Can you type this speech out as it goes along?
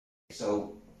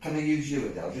So, can I use you,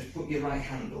 Adele? Just put your right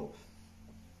hand up.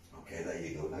 Okay, there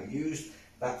you go. Now use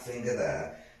that finger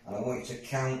there, and I want you to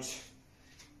count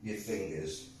your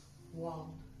fingers. 1,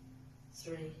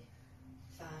 3,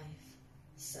 5,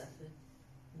 7,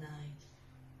 9.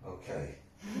 Okay.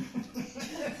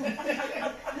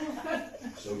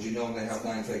 So do you normally have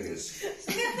 9 fingers?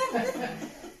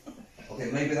 Okay,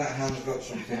 maybe that hand's got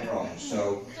something wrong,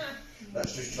 so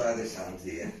let's just try this hand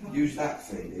here. Use that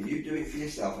finger. You do it for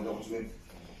yourself. I don't want to...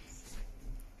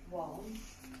 1,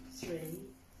 3,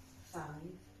 5,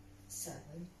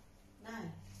 7,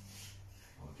 9.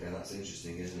 Okay, that's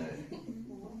interesting, isn't it?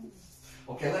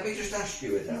 Okay, let me just ask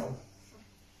you, Adele.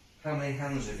 How many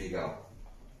hands have you got?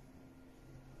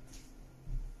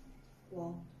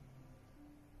 1.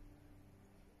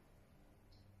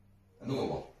 Another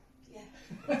one?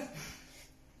 Yeah.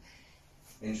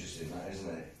 Interesting, that, isn't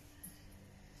it?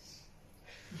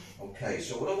 Okay,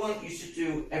 so what I want you to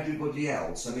do, everybody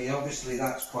else, I mean, obviously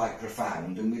that's quite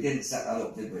profound, and we didn't set that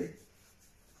up, did we?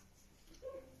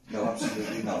 No,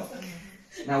 absolutely not.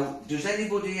 Now, does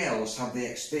anybody else have the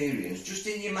experience, just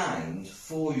in your mind,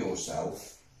 for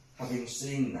yourself, having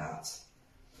seen that?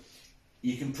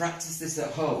 You can practice this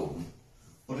at home,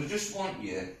 but I just want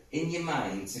you, in your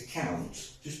mind, to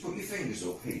count. Just put your fingers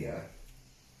up here,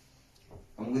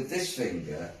 and with this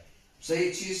finger, say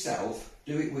it to yourself,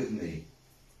 do it with me.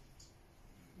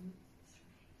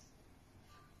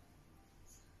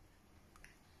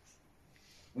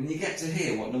 When you get to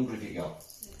here, what number have you got?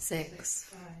 6.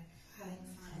 5.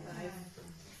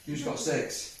 Who's got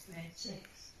 6? 6.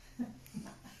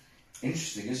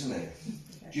 Interesting, isn't it?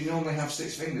 Do you normally have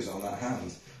 6 fingers on that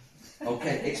hand?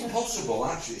 Okay, it's possible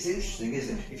actually, it's interesting,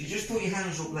 isn't it? If you just put your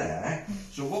hands up there,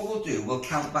 so what we'll do, we'll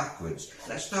count backwards.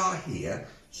 Let's start here,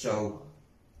 so...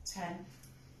 10,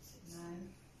 9,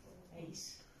 8,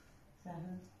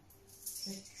 7,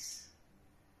 6,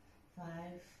 5,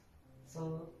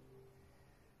 4,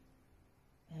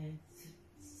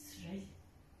 3,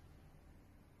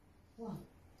 1.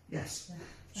 Yes.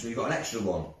 So you've got an extra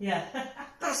one. Yeah.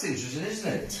 That's interesting,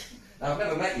 isn't it? Now, I've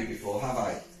never met you before, have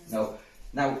I? No.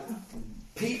 Now,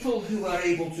 people who are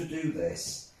able to do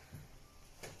this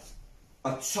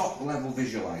are top-level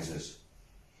visualisers.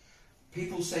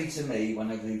 People say to me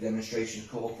when I do demonstrations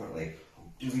corporately, oh,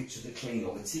 do it to the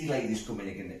cleaner, the tea lady's coming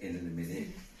in a minute,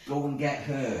 go and get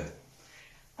her.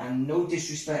 And no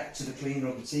disrespect to the cleaner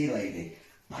or the tea lady,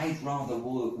 I'd rather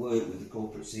work with the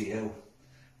corporate CEO,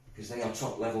 because they are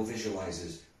top-level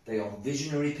visualisers. They are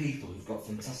visionary people who've got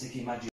fantastic imagination.